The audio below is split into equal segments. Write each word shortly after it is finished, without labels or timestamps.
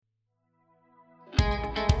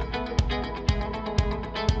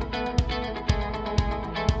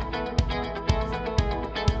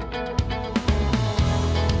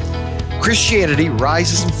Christianity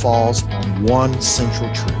rises and falls on one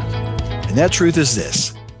central truth. And that truth is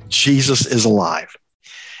this: Jesus is alive.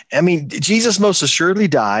 I mean, Jesus most assuredly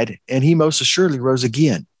died, and he most assuredly rose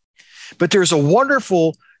again. But there's a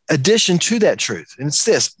wonderful addition to that truth. And it's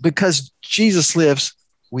this: because Jesus lives,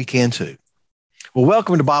 we can too. Well,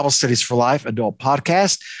 welcome to Bible Studies for Life, adult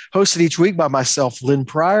podcast, hosted each week by myself, Lynn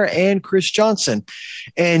Pryor, and Chris Johnson.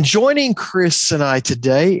 And joining Chris and I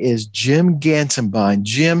today is Jim Gantenbein.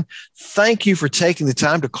 Jim, thank you for taking the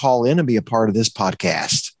time to call in and be a part of this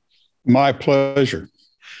podcast. My pleasure.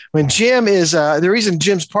 When Jim is, the reason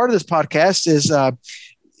Jim's part of this podcast is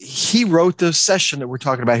he wrote the session that we're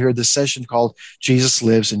talking about here, the session called Jesus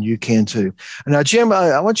Lives and You Can Too. Now, Jim,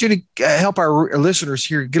 I want you to help our listeners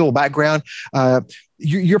here get a little background.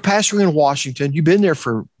 You're pastoring in Washington. You've been there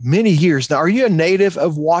for many years. Now, are you a native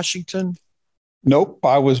of Washington? Nope.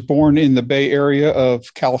 I was born in the Bay Area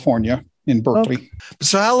of California in Berkeley. Okay.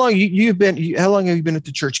 So how long have you been at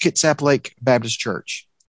the church, Kitsap Lake Baptist Church?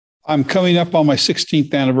 I'm coming up on my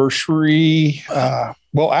 16th anniversary.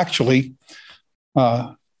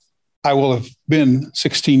 I will have been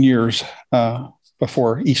 16 years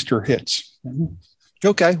before Easter hits.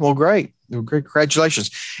 Okay, well, great. Great. Congratulations.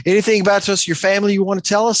 Anything about us, your family, you want to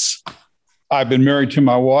tell us? I've been married to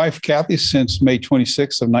my wife, Kathy, since May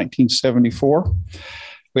 26th of 1974.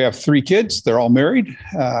 We have 3 kids. They're all married.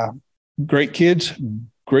 Great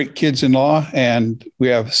kids-in-law, and we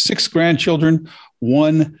have 6 grandchildren,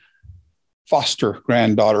 1 foster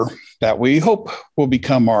granddaughter that we hope will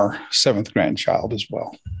become our 7th grandchild as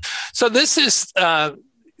well. So this is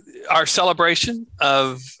our celebration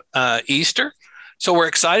of Easter. So we're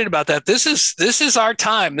excited about that. This is our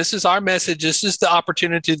time. This is our message. This is the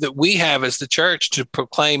opportunity that we have as the church to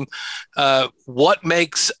proclaim what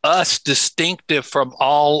makes us distinctive from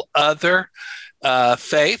all other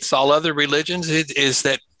faiths, all other religions. It is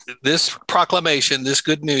that this proclamation, this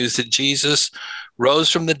good news that Jesus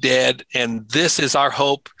rose from the dead, and this is our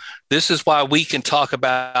hope. This is why we can talk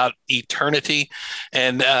about eternity,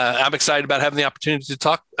 and I'm excited about having the opportunity to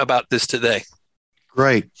talk about this today.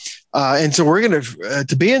 Great. And so we're going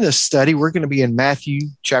to be in this study, we're going to be in Matthew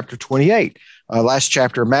chapter 28, last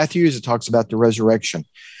chapter of Matthew, as it talks about the resurrection.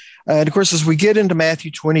 And of course, as we get into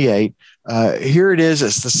Matthew 28, here it is.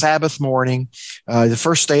 It's the Sabbath morning, the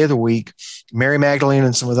first day of the week. Mary Magdalene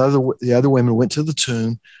and some of the other women went to the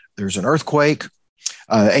tomb. There's an earthquake.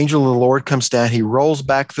 Angel of the Lord comes down. He rolls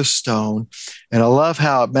back the stone. And I love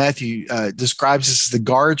how Matthew describes this as the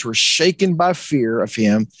guards were shaken by fear of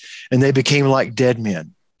him, and they became like dead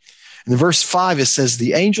men. In verse 5, it says,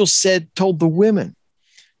 the angel told the women,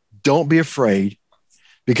 don't be afraid,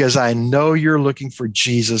 because I know you're looking for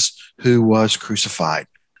Jesus who was crucified.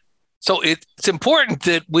 So it's important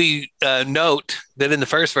that we note that in the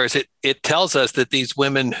first verse, it tells us that these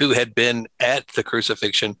women who had been at the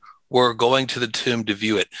crucifixion were going to the tomb to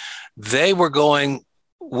view it. They were going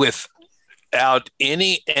without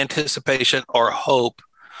any anticipation or hope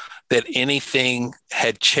that anything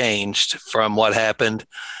had changed from what happened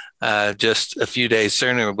just a few days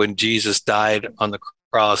sooner when Jesus died on the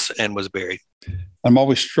cross and was buried. I'm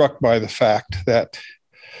always struck by the fact that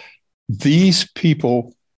these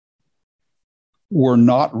people were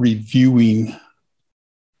not reviewing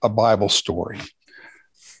a Bible story.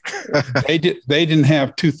 They didn't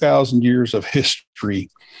have 2,000 years of history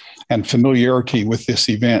and familiarity with this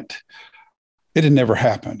event. It had never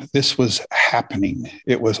happened. This was happening.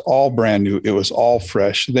 It was all brand new. It was all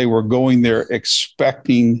fresh. They were going there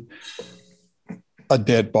expecting a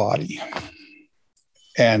dead body.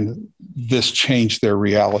 And this changed their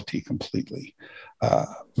reality completely.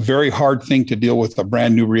 Very hard thing to deal with, a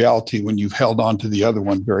brand new reality when you've held on to the other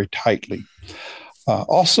one very tightly.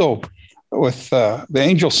 Also, with the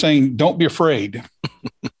angel saying, don't be afraid,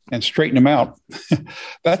 and straighten them out,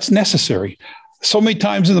 that's necessary. So many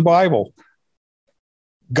times in the Bible,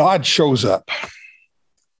 God shows up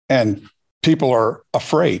and people are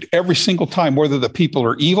afraid every single time, whether the people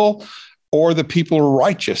are evil or the people are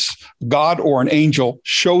righteous. God or an angel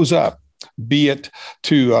shows up, be it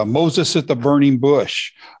to Moses at the burning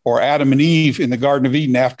bush or Adam and Eve in the Garden of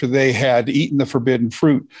Eden after they had eaten the forbidden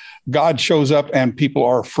fruit. God shows up and people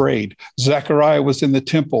are afraid. Zechariah was in the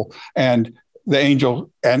temple and the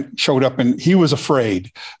angel showed up and he was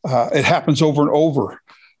afraid. It happens over and over.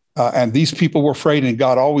 And these people were afraid, and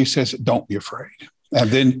God always says, don't be afraid.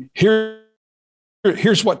 And then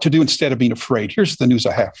here's what to do instead of being afraid. Here's the news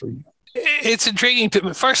I have for you. It's intriguing to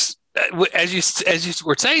me. First, as you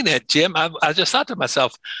were saying that, Jim, I just thought to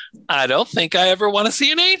myself, I don't think I ever want to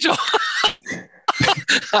see an angel.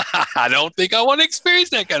 I don't think I want to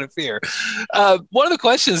experience that kind of fear. One of the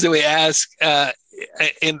questions that we ask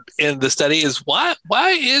in the study is why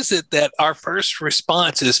is it that our first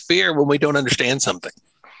response is fear when we don't understand something?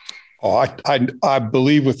 Oh, I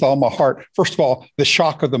believe with all my heart. First of all, the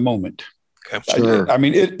shock of the moment. Okay. Sure. I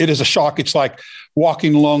mean, it is a shock. It's like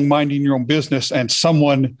walking along, minding your own business, and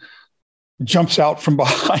someone jumps out from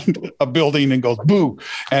behind a building and goes boo,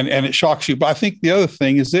 and it shocks you. But I think the other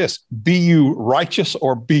thing is this: be you righteous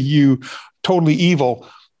or be you totally evil,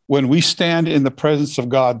 when we stand in the presence of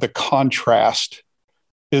God, the contrast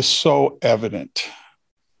is so evident.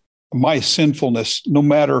 My sinfulness, no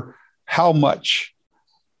matter how much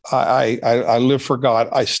I live for God,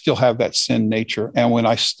 I still have that sin nature. And when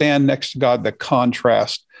I stand next to God, the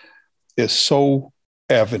contrast is so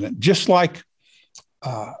evident. Just like,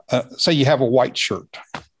 say you have a white shirt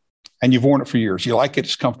and you've worn it for years. You like it,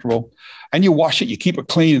 it's comfortable, and you wash it, you keep it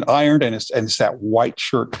clean and ironed, and it's that white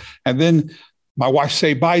shirt. And then my wife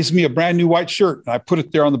buys me a brand new white shirt, and I put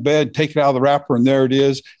it there on the bed, take it out of the wrapper, and there it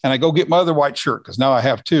is. And I go get my other white shirt, because now I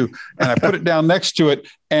have two, and I put it down next to it,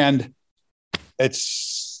 and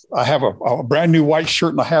I have a brand new white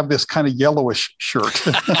shirt, and I have this kind of yellowish shirt.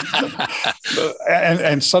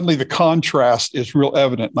 and suddenly the contrast is real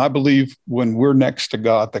evident. And I believe when we're next to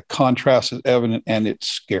God, the contrast is evident, and it's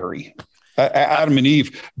scary. Adam and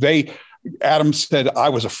Eve, Adam said, I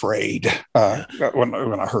was afraid when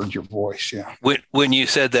I heard your voice. Yeah. When you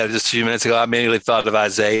said that just a few minutes ago, I immediately thought of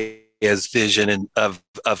Isaiah's vision of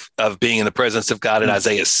being in the presence of God in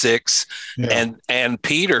Isaiah 6. Yeah. And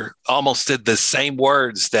Peter almost said the same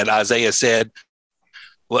words that Isaiah said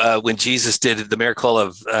when Jesus did the miracle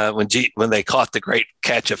of when they caught the great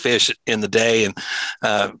catch of fish in the day.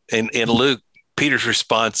 And in Luke, Peter's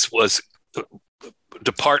response was,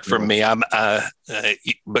 depart from me. I'm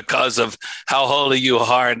because of how holy you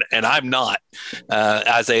are, and I'm not.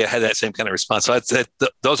 Isaiah had that same kind of response. So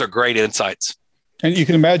those are great insights. And you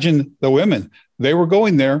can imagine the women, they were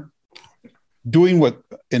going there doing what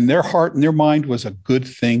in their heart and their mind was a good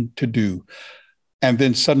thing to do. And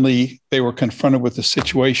then suddenly they were confronted with the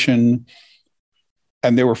situation,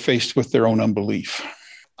 and they were faced with their own unbelief.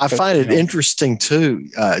 I find it interesting too,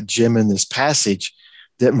 Jim, in this passage,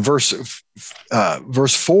 that in verse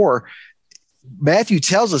 4, Matthew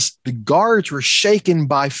tells us the guards were shaken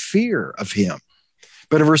by fear of him.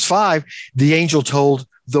 But in verse 5, the angel told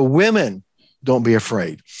the women, don't be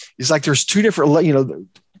afraid. It's like there's two different,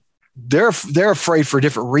 they're afraid for a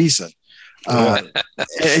different reason.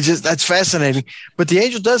 That's fascinating. But the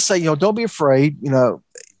angel does say, don't be afraid,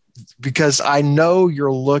 because I know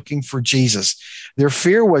you're looking for Jesus. Their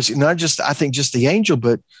fear was not just, I think, just the angel,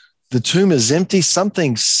 but the tomb is empty.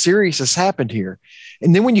 Something serious has happened here.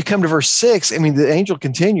 And then when you come to verse 6, the angel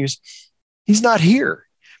continues, he's not here,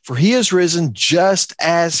 for he is risen just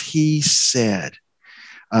as he said.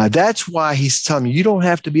 That's why he's telling you don't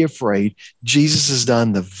have to be afraid. Jesus has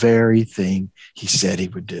done the very thing he said he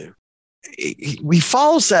would do. He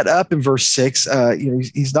follows that up in verse 6.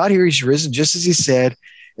 He's not here. He's risen just as he said.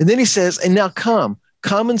 And then he says, and now come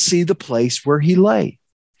and see the place where he lay.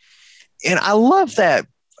 And I love that,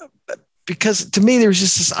 because to me, there's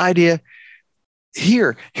just this idea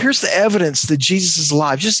here's the evidence that Jesus is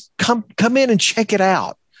alive. Just come in and check it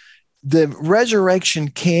out. The resurrection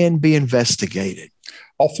can be investigated.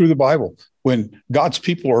 All through the Bible, when God's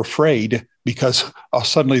people are afraid because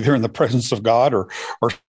suddenly they're in the presence of God or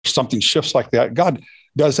something shifts like that, God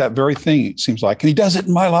does that very thing, it seems like. And he does it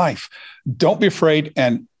in my life. Don't be afraid.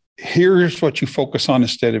 And here's what you focus on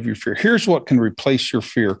instead of your fear. Here's what can replace your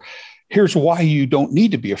fear. Here's why you don't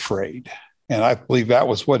need to be afraid. And I believe that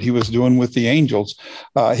was what he was doing with the angels.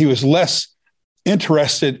 He was less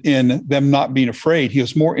interested in them not being afraid. He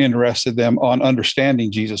was more interested in them on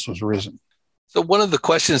understanding Jesus was risen. So one of the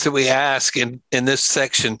questions that we ask in this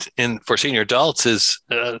section for senior adults is,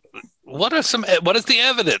 what is the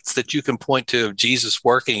evidence that you can point to of Jesus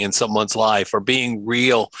working in someone's life or being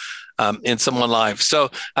real in someone's life?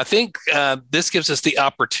 So I think this gives us the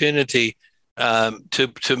opportunity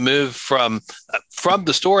to move from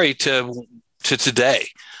the story to today,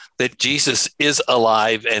 that Jesus is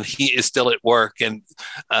alive and he is still at work. And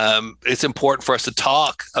it's important for us to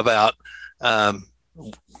talk about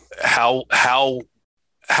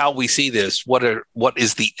how we see this. What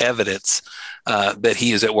is the evidence that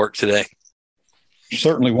he is at work today?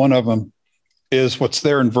 Certainly one of them is what's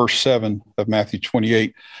there in verse 7 of Matthew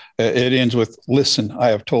 28. It ends with, listen, I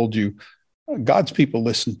have told you. God's people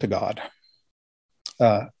listen to God.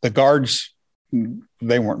 The guards,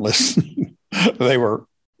 they weren't listening. They were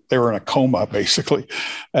in a coma, basically.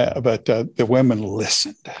 But the women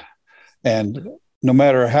listened. And no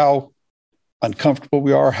matter how uncomfortable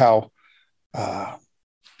we are, how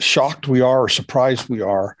shocked we are or surprised we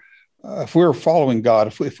are, if we're following God,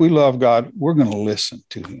 if we love God, we're going to listen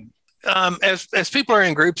to him. As people are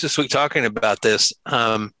in groups this week talking about this,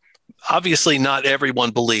 obviously not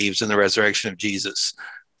everyone believes in the resurrection of Jesus.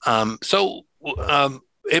 So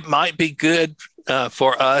it might be good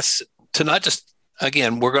for us to not just,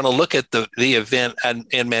 again, we're going to look at the event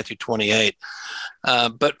in Matthew 28,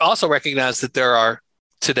 but also recognize that there are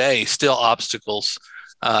today still obstacles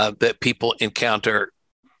that people encounter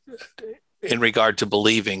in regard to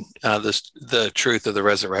believing the truth of the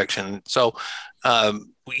resurrection. So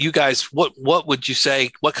you guys, what would you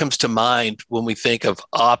say, what comes to mind when we think of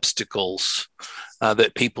obstacles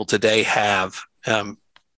that people today have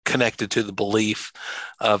connected to the belief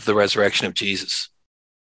of the resurrection of Jesus?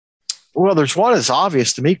 Well, there's one that's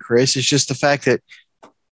obvious to me, Chris. It's just the fact that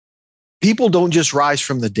people don't just rise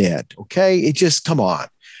from the dead. Okay. It just, come on.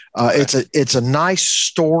 It's a nice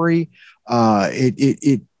story.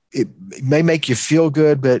 It may make you feel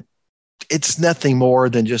good, but it's nothing more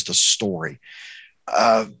than just a story.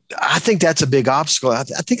 I think that's a big obstacle. I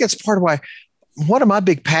think that's part of why one of my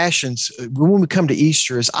big passions when we come to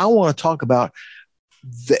Easter is I want to talk about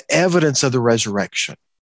the evidence of the resurrection,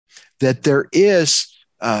 that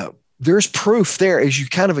there's proof there as you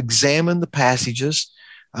kind of examine the passages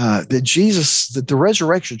that the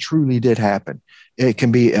resurrection truly did happen. It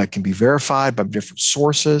can be verified by different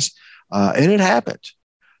sources, and it happened.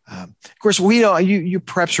 Of course, we know you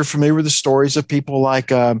perhaps are familiar with the stories of people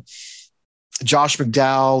like Josh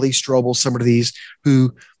McDowell, Lee Strobel, some of these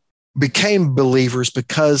who became believers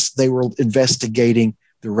because they were investigating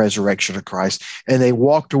the resurrection of Christ, and they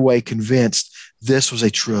walked away convinced this was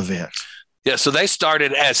a true event. Yeah, so they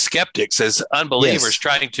started as skeptics, as unbelievers, Yes,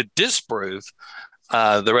 trying to disprove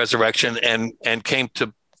the resurrection, and came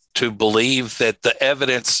to believe that the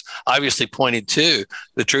evidence obviously pointed to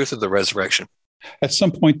the truth of the resurrection. At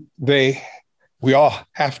some point, we all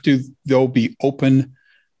have to, though, be open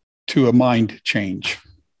to a mind change.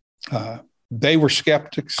 They were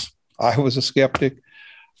skeptics. I was a skeptic,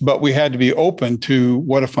 but we had to be open to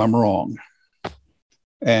what if I'm wrong?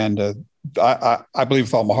 And I believe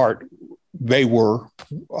with all my heart, they were,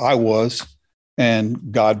 I was,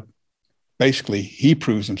 and God, basically, he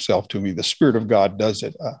proves himself to me. The Spirit of God does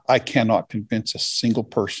it. I cannot convince a single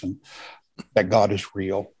person that God is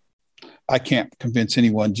real. I can't convince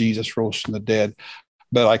anyone Jesus rose from the dead,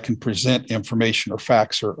 but I can present information or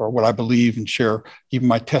facts or what I believe and share even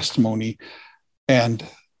my testimony. And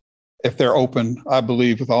if they're open, I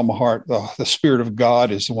believe with all my heart, the Spirit of God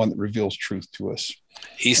is the one that reveals truth to us.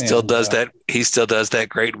 He still does that. He still does that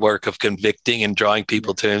great work of convicting and drawing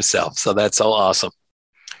people to himself. So that's so awesome.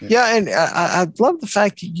 yeah, and I love the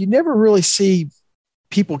fact that you never really see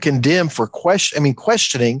people condemn for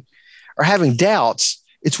questioning or having doubts.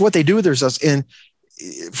 It's what they do with themselves. And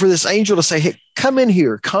for this angel to say, "Hey, come in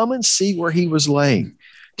here, come and see where he was laying.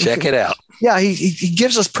 Check it out." Yeah, he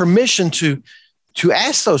gives us permission to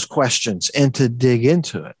ask those questions and to dig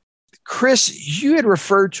into it. Chris, you had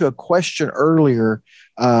referred to a question earlier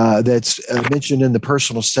that's mentioned in the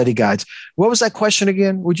personal study guides. What was that question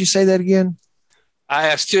again? Would you say that again? I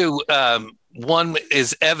asked two. One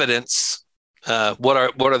is evidence. What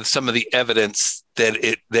are some of the evidence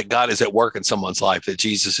that God is at work in someone's life, that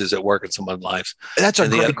Jesus is at work in someone's life? That's a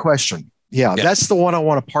great question. Yeah, that's the one I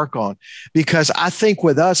want to park on, because I think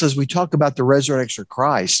with us, as we talk about the resurrection of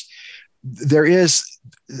Christ, there is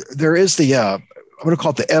the I'm going to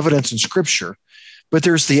call it the evidence in Scripture, but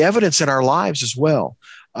there's the evidence in our lives as well.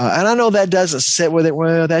 And I know that doesn't sit with it.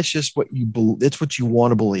 Well, that's just what you believe. It's what you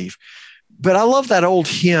want to believe. But I love that old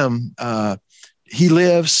hymn. He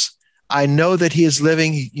lives. I know that he is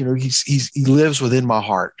living. He lives within my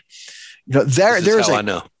heart. I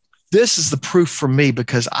know. This is the proof for me,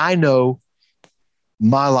 because I know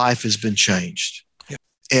my life has been changed,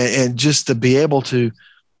 and just to be able to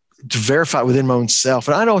verify it within my own self.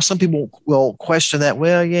 And I know some people will question that.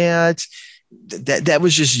 Well, yeah, that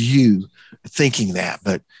was just you thinking that,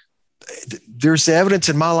 but there's the evidence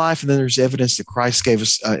in my life, and then there's evidence that Christ gave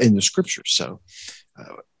us in the Scriptures. So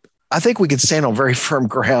I think we can stand on very firm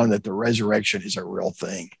ground that the resurrection is a real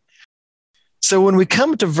thing. So when we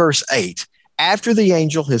come to verse 8, after the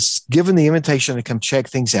angel has given the invitation to come check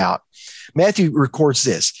things out, Matthew records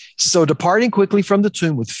this. So departing quickly from the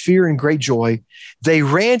tomb with fear and great joy, they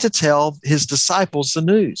ran to tell his disciples the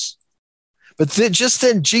news. But just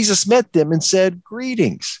then Jesus met them and said,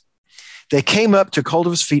 "Greetings." They came up, took hold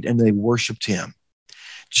of his feet, and they worshiped him.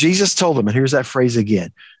 Jesus told them, and here's that phrase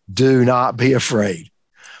again, "Do not be afraid,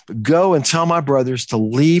 but go and tell my brothers to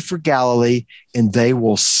leave for Galilee, and they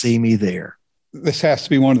will see me there." This has to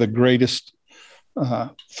be one of the greatest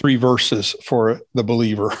 3 verses for the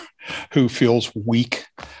believer who feels weak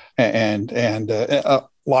and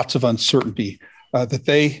lots of uncertainty, that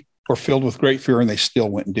they were filled with great fear, and they still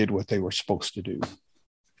went and did what they were supposed to do.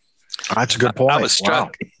 That's a good point. I was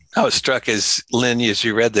struck. Wow. I was struck as Lynn, as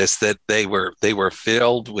you read this, that they were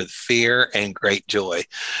filled with fear and great joy.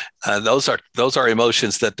 Those are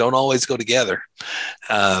emotions that don't always go together,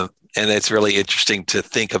 and it's really interesting to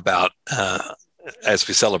think about as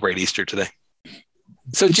we celebrate Easter today.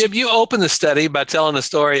 So, Jim, you opened the study by telling a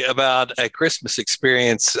story about a Christmas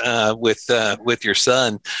experience with your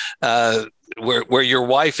son, where your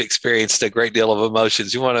wife experienced a great deal of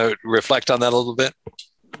emotions. You want to reflect on that a little bit?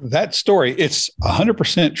 That story, it's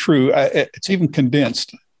 100% true. It's even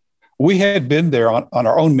condensed. We had been there on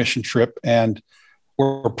our own mission trip, and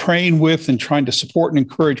we're praying with and trying to support and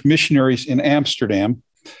encourage missionaries in Amsterdam.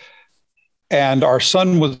 And our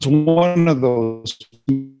son was one of those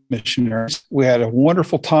missionaries. We had a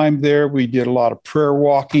wonderful time there. We did a lot of prayer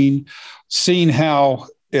walking, seeing how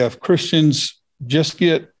if Christians just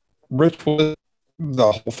get rich with it,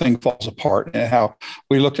 the whole thing falls apart, and how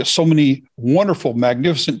we looked at so many wonderful,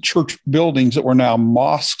 magnificent church buildings that were now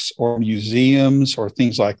mosques or museums or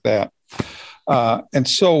things like that. And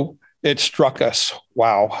so it struck us,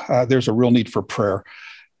 wow, there's a real need for prayer.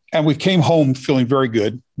 And we came home feeling very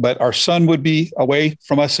good, but our son would be away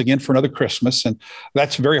from us again for another Christmas. And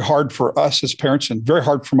that's very hard for us as parents, and very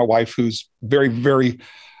hard for my wife, who's very, very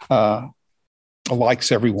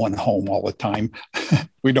likes everyone home all the time.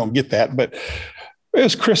 We don't get that, but it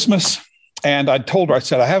was Christmas, and I told her, I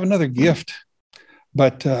said, I have another gift,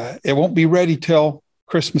 but it won't be ready till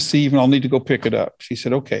Christmas Eve, and I'll need to go pick it up. She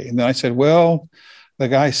said, okay. And then I said, well, the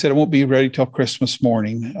guy said it won't be ready till Christmas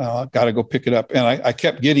morning. Got to go pick it up. And I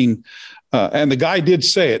kept getting, and the guy did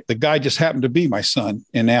say it. The guy just happened to be my son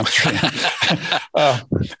in Amsterdam.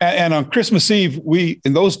 And on Christmas Eve,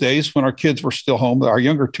 in those days when our kids were still home, our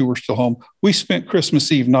younger two were still home, we spent Christmas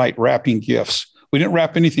Eve night wrapping gifts. We didn't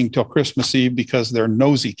wrap anything till Christmas Eve because they're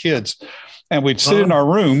nosy kids. And we'd sit in our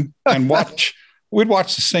room and we'd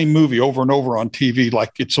watch the same movie over and over on TV,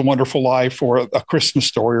 like It's a Wonderful Life or A Christmas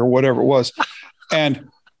Story or whatever it was. And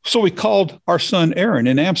so we called our son Aaron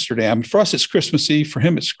in Amsterdam. For us, it's Christmas Eve. For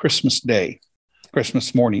him, it's Christmas Day,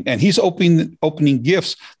 Christmas morning. And he's opening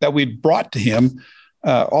gifts that we'd brought to him,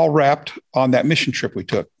 all wrapped on that mission trip we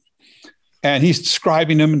took. And he's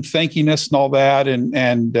describing them and thanking us and all that.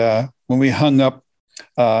 And when we hung up,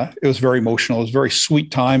 it was very emotional. It was a very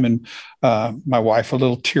sweet time. And my wife, a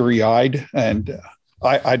little teary-eyed. And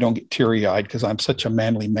I don't get teary-eyed because I'm such a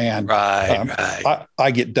manly man. Right. I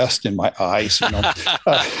get dust in my eyes, you know.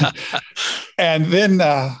 And then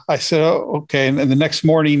I said, oh, okay. And then the next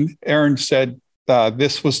morning, Aaron said,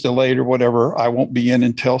 this was delayed or whatever. I won't be in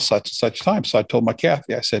until such and such time. So I told my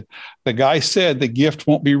Kathy, I said, the guy said the gift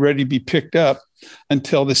won't be ready to be picked up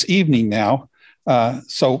until this evening now.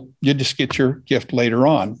 So you just get your gift later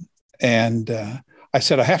on. And I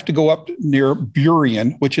said, I have to go up near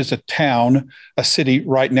Burien, which is a city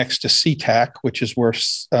right next to SeaTac, which is where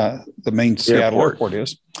the main Seattle airport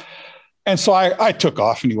is. And so I took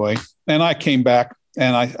off anyway, and I came back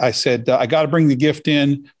and I said, I got to bring the gift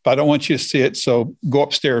in, but I don't want you to see it. So go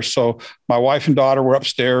upstairs. So my wife and daughter were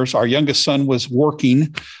upstairs. Our youngest son was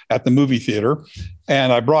working at the movie theater,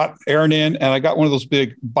 and I brought Aaron in, and I got one of those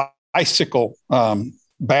big bicycle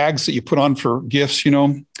bags that you put on for gifts, you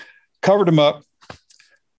know, covered him up.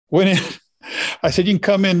 Went in. I said, you can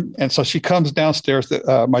come in. And so she comes downstairs.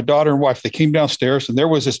 My daughter and wife, they came downstairs, and there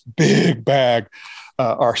was this big bag.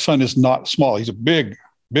 Our son is not small. He's a big,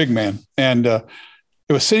 big man. And it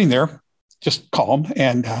was sitting there just calm.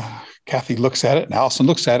 And Kathy looks at it, and Allison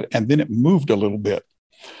looks at it, and then it moved a little bit.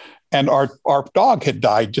 And our dog had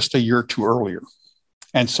died just a year or two earlier.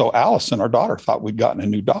 And so Allison, our daughter, thought we'd gotten a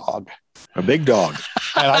new dog. A big dog.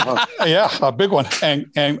 And yeah, a big one.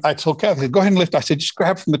 And I told Kathy, go ahead and lift. I said, just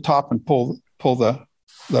grab from the top and pull the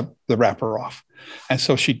wrapper off. And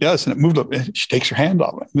so she does, and it moved up. And she takes her hand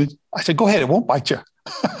off it. I said, go ahead, it won't bite you.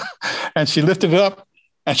 And she lifted it up,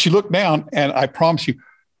 and she looked down, and I promise you,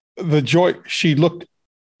 the joy, she looked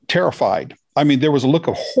terrified. I mean, there was a look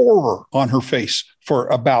of horror on her face for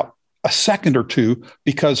about a second or two,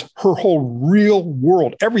 because her whole real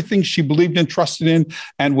world, everything she believed in, trusted in,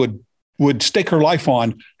 and would stake her life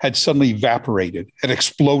on, had suddenly evaporated and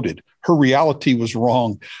exploded. Her reality was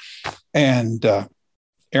wrong. And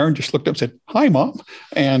Aaron just looked up and said, hi, Mom.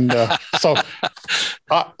 And so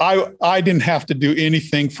I didn't have to do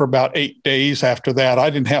anything for about 8 days after that. I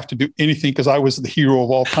didn't have to do anything because I was the hero of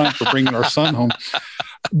all time for bringing our son home.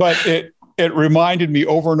 But it reminded me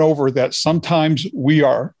over and over that sometimes we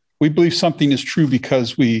believe something is true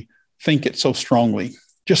because we think it so strongly,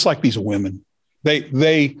 just like these women.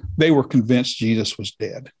 They were convinced Jesus was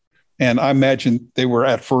dead. And I imagine they were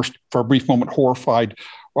at first, for a brief moment, horrified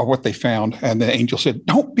by what they found. And the angel said,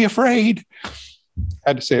 "Don't be afraid." I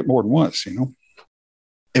had to say it more than once,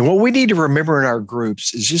 And what we need to remember in our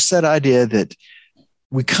groups is just that idea that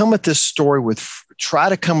we try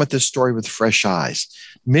to come at this story with fresh eyes.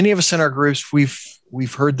 Many of us in our groups,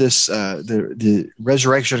 we've heard this, the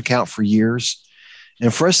resurrection account for years.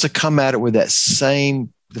 And for us to come at it with the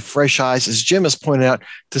fresh eyes, as Jim has pointed out,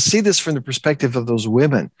 to see this from the perspective of those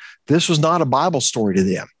women, this was not a Bible story to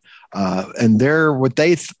them. And what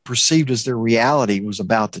they perceived as their reality was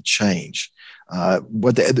about to change.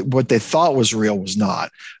 What they thought was real was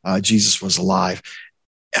not. Jesus was alive.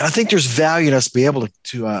 And I think there's value in us be able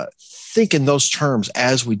to think in those terms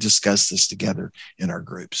as we discuss this together in our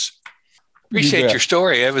groups. Appreciate your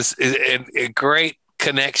story. It was a great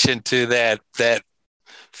connection to that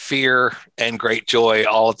fear and great joy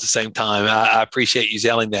all at the same time. I appreciate you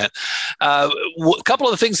telling that. A couple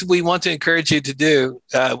of the things that we want to encourage you to do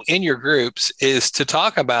in your groups is to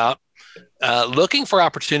talk about looking for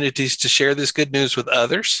opportunities to share this good news with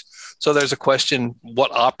others. So there's a question,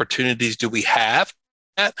 what opportunities do we have?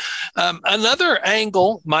 Another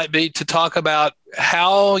angle might be to talk about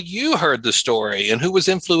how you heard the story and who was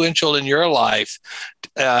influential in your life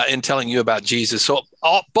in telling you about Jesus. So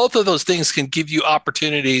both of those things can give you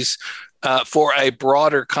opportunities for a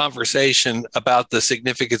broader conversation about the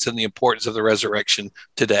significance and the importance of the resurrection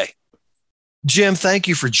today. Jim, thank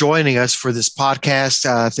you for joining us for this podcast.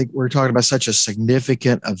 I think we're talking about such a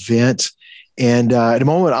significant event. And in a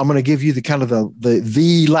moment, I'm going to give you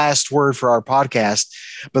the last word for our podcast.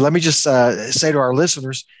 But let me just say to our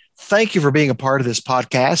listeners, thank you for being a part of this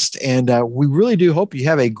podcast. And we really do hope you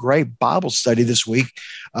have a great Bible study this week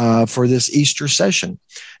for this Easter session.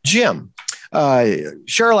 Jim,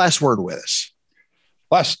 share a last word with us.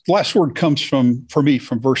 Last word comes from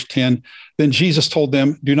verse 10. Then Jesus told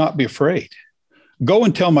them, "Do not be afraid. Go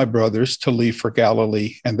and tell my brothers to leave for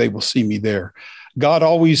Galilee, and they will see me there." God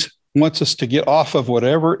always wants us to get off of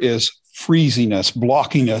whatever is freezing us,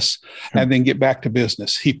 blocking us, and then get back to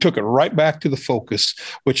business. He took it right back to the focus,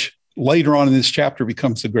 which later on in this chapter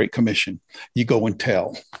becomes the Great Commission. You go and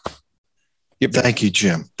tell. Thank you,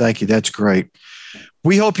 Jim. Thank you. That's great.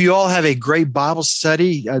 We hope you all have a great Bible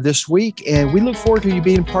study this week, and we look forward to you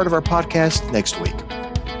being part of our podcast next week.